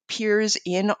that appears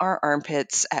in our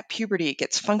armpits at puberty. It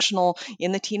gets functional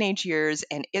in the teenage years,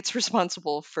 and it's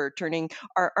responsible for turning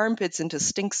our armpits into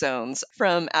stink zones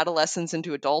from adolescence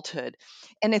into adulthood.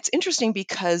 And it's interesting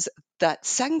because that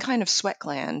second kind of sweat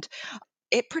gland,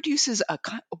 it produces a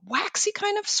waxy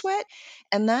kind of sweat,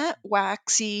 and that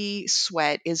waxy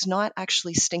sweat is not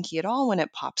actually stinky at all when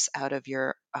it pops out of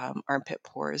your armpit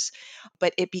pores,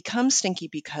 but it becomes stinky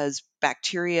because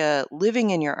bacteria living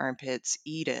in your armpits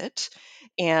eat it,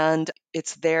 and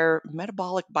it's their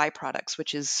metabolic byproducts,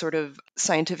 which is sort of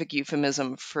scientific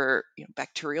euphemism for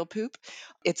bacterial poop.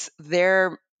 It's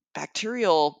their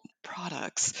bacterial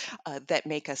products that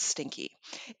make us stinky.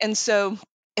 And so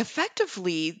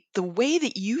effectively, the way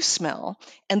that you smell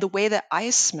and the way that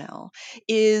I smell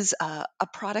is a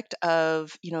product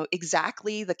of,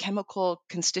 exactly the chemical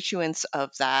constituents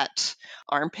of that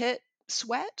armpit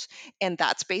sweat, and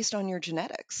that's based on your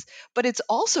genetics. But it's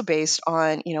also based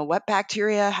on, what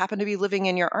bacteria happen to be living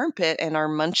in your armpit and are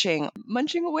munching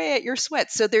away at your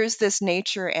sweat. So there's this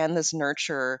nature and this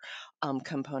nurture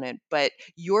component, but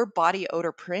your body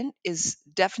odor print is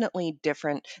definitely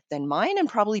different than mine, and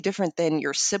probably different than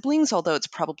your siblings, although it's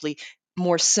probably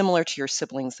more similar to your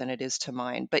siblings than it is to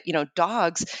mine. But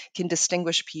dogs can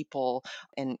distinguish people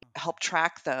and help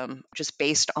track them just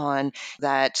based on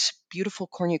that beautiful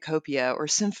cornucopia or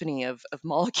symphony of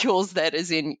molecules that is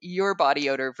in your body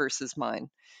odor versus mine.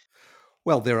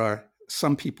 Well, there are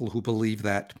some people who believe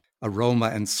that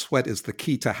aroma and sweat is the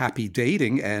key to happy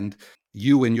dating, and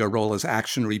you, in your role as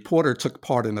action reporter, took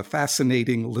part in a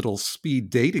fascinating little speed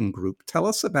dating group. Tell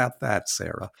us about that,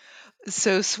 Sarah.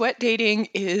 So sweat dating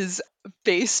is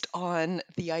based on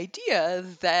the idea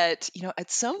that, at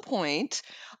some point,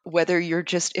 whether you're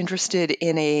just interested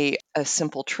in a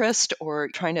simple tryst or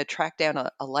trying to track down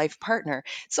a life partner,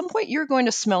 at some point you're going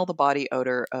to smell the body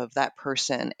odor of that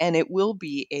person, and it will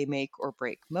be a make or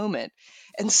break moment.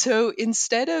 And so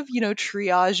instead of,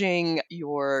 triaging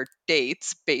your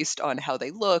dates based on how they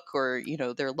look or,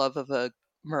 their love of a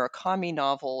Murakami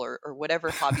novel or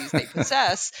whatever hobbies they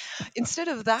possess, instead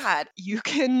of that, you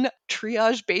can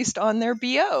triage based on their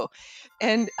BO.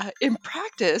 And in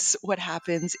practice, what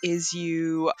happens is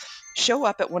you show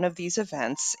up at one of these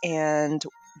events, and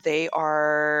they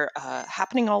are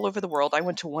happening all over the world. I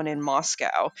went to one in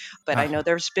Moscow, but I know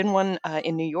there's been one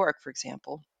in New York, for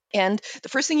example. And the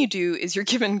first thing you do is you're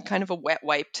given kind of a wet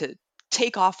wipe to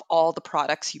take off all the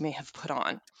products you may have put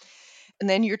on. And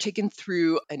then you're taken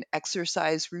through an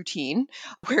exercise routine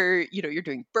where, you're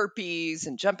doing burpees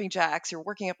and jumping jacks, you're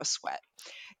working up a sweat.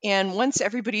 And once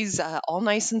everybody's all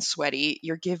nice and sweaty,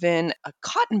 you're given a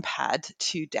cotton pad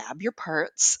to dab your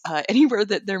parts anywhere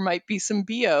that there might be some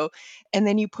BO. And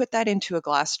then you put that into a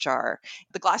glass jar.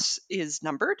 The glass is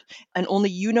numbered, and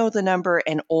only you know the number,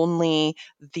 and only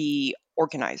the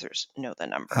organizers know the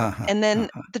number. And then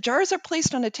the jars are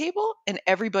placed on a table and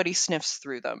everybody sniffs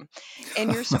through them.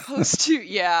 And you're supposed to,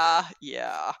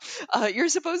 you're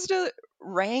supposed to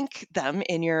rank them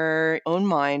in your own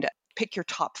mind, pick your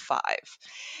top 5.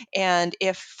 And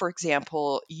if, for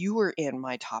example, you were in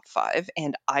my top 5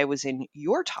 and I was in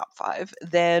your top 5,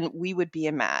 then we would be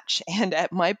a match. And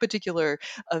at my particular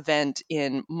event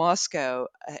in Moscow,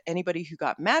 anybody who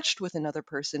got matched with another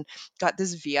person got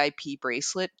this VIP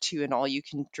bracelet to an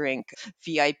all-you-can-drink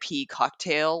VIP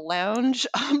cocktail lounge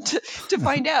to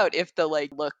find out if the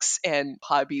looks and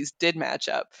hobbies did match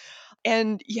up.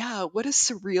 And yeah, what a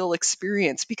surreal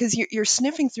experience, because you're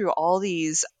sniffing through all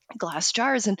these glass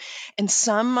jars, and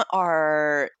some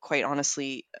are quite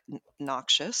honestly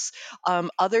noxious.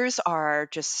 Others are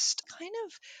just kind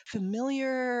of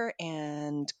familiar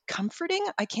and comforting.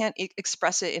 I can't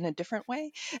express it in a different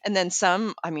way. And then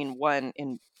some, one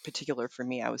in particular for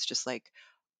me, I was just like,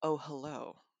 oh,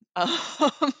 hello.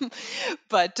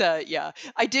 But yeah,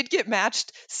 I did get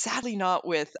matched, sadly not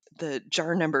with the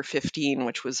jar number 15,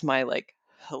 which was my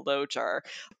hello jar.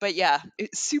 But yeah,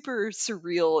 it's super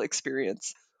surreal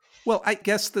experience. Well, I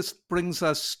guess this brings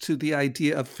us to the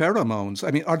idea of pheromones.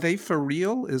 Are they for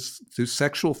real? Do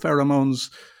sexual pheromones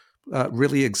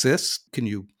really exist? Can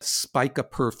you spike a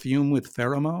perfume with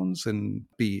pheromones and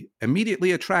be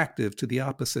immediately attractive to the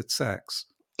opposite sex?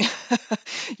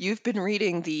 You've been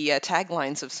reading the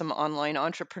taglines of some online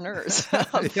entrepreneurs.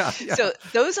 Yeah. So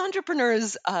those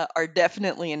entrepreneurs are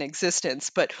definitely in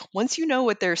existence. But once you know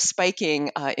what they're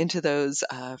spiking into those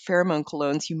pheromone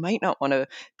colognes, you might not want to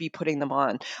be putting them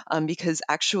on, because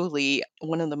actually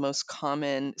one of the most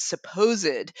common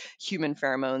supposed human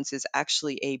pheromones is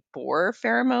actually a boar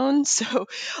pheromone. So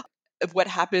what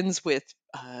happens with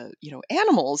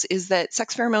animals is that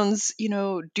sex pheromones,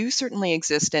 do certainly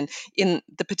exist. And in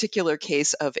the particular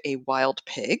case of a wild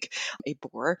pig, a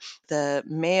boar, the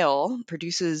male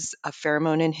produces a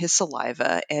pheromone in his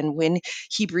saliva. And when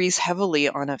he breathes heavily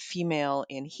on a female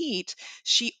in heat,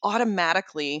 she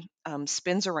automatically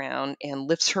spins around and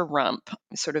lifts her rump,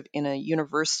 sort of in a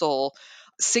universal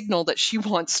signal that she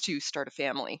wants to start a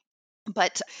family.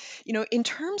 But, in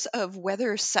terms of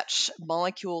whether such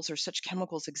molecules or such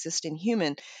chemicals exist in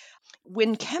human,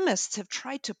 when chemists have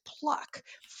tried to pluck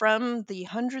from the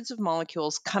hundreds of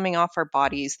molecules coming off our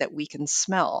bodies that we can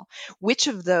smell, which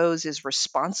of those is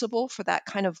responsible for that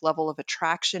kind of level of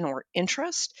attraction or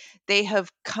interest, they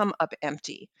have come up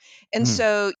empty. And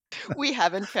so we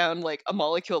haven't found a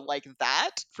molecule like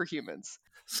that for humans.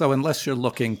 So unless you're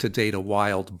looking to date a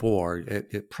wild boar,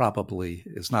 it probably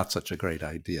is not such a great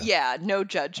idea. Yeah, no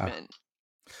judgment.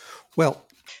 Well,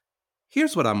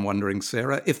 here's what I'm wondering,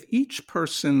 Sarah. If each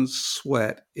person's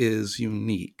sweat is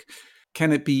unique,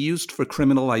 can it be used for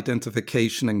criminal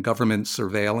identification and government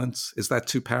surveillance? Is that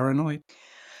too paranoid?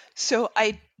 So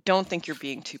I don't think you're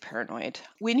being too paranoid.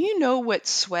 When you know what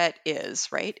sweat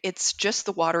is, right? It's just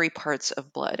the watery parts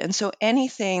of blood. And so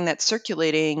anything that's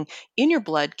circulating in your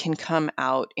blood can come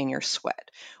out in your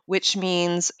sweat, which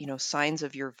means, signs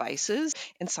of your vices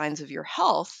and signs of your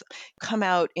health come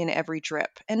out in every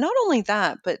drip. And not only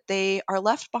that, but they are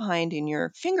left behind in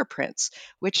your fingerprints,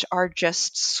 which are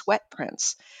just sweat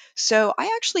prints. So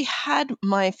I actually had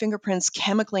my fingerprints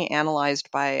chemically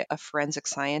analyzed by a forensic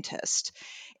scientist.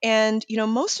 And,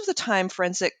 most of the time,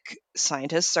 forensic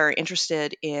scientists are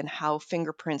interested in how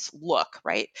fingerprints look,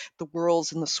 right? The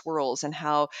whorls and the swirls, and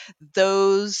how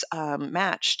those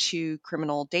match to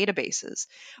criminal databases.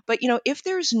 But, if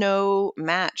there's no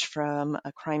match from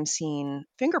a crime scene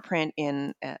fingerprint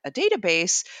in a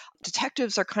database,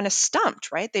 detectives are kind of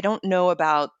stumped, right? They don't know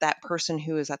about that person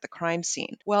who is at the crime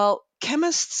scene. Well,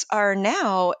 chemists are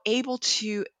now able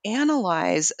to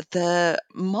analyze the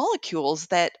molecules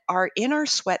that are in our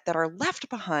sweat that are left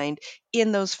behind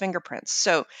in those fingerprints.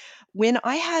 So when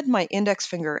I had my index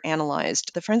finger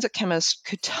analyzed, the forensic chemist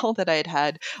could tell that I had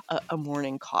had a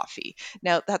morning coffee.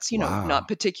 Now, that's, not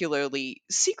particularly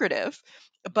secretive.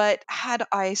 But had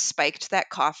I spiked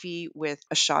that coffee with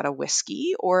a shot of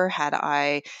whiskey, or had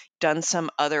I done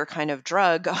some other kind of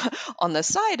drug on the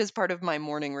side as part of my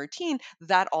morning routine,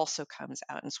 that also comes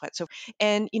out in sweat. So,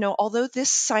 and, although this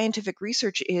scientific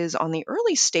research is on the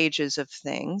early stages of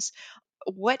things,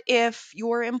 what if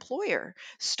your employer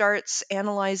starts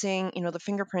analyzing, the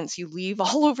fingerprints you leave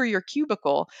all over your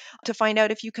cubicle to find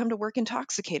out if you come to work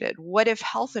intoxicated? What if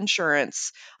health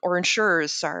insurance or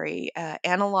insurers,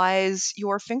 analyze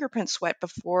your fingerprint sweat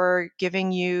before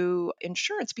giving you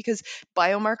insurance because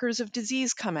biomarkers of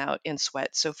disease come out in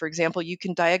sweat? So, for example, you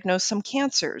can diagnose some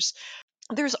cancers.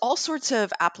 There's all sorts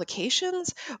of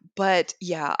applications, but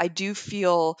yeah, I do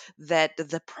feel that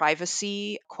the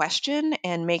privacy question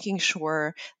and making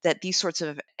sure that these sorts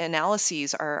of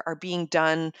analyses are being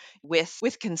done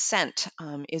with consent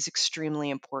is extremely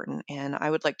important. And I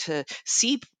would like to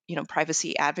see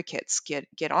privacy advocates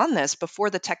get on this before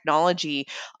the technology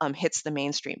hits the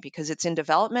mainstream, because it's in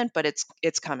development, but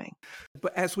it's coming.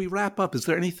 But as we wrap up, is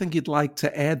there anything you'd like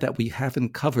to add that we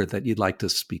haven't covered that you'd like to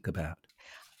speak about?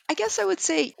 I guess I would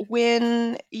say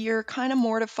when you're kind of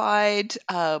mortified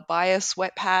by a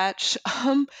sweat patch,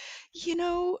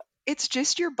 it's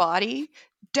just your body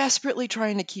desperately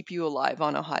trying to keep you alive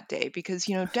on a hot day, because,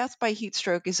 death by heat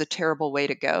stroke is a terrible way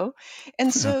to go.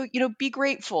 And so, be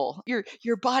grateful.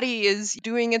 Your body is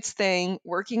doing its thing,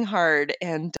 working hard,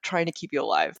 and trying to keep you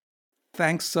alive.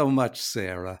 Thanks so much,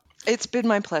 Sarah. It's been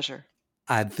my pleasure.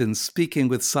 I've been speaking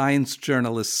with science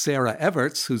journalist Sarah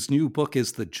Everts, whose new book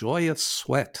is The Joy of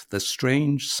Sweat, The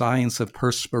Strange Science of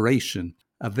Perspiration,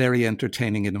 a very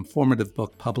entertaining and informative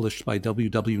book published by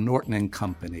W.W. Norton and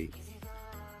Company.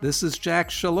 This is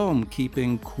Jack Shalom,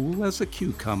 keeping cool as a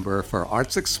cucumber for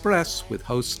Arts Express with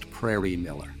host Prairie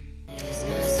Miller.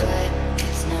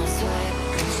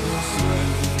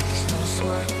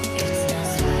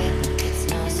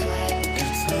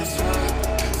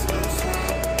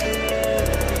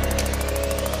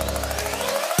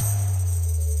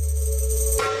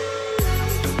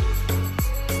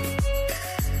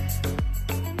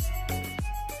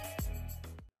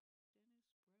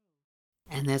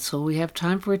 And that's all we have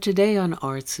time for today on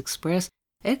Arts Express,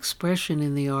 Expression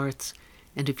in the Arts.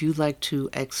 And if you'd like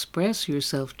to express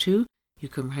yourself too, you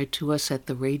can write to us at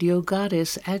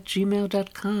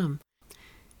theradiogoddess@gmail.com.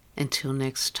 Until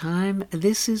next time,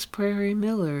 this is Prairie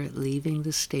Miller leaving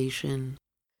the station.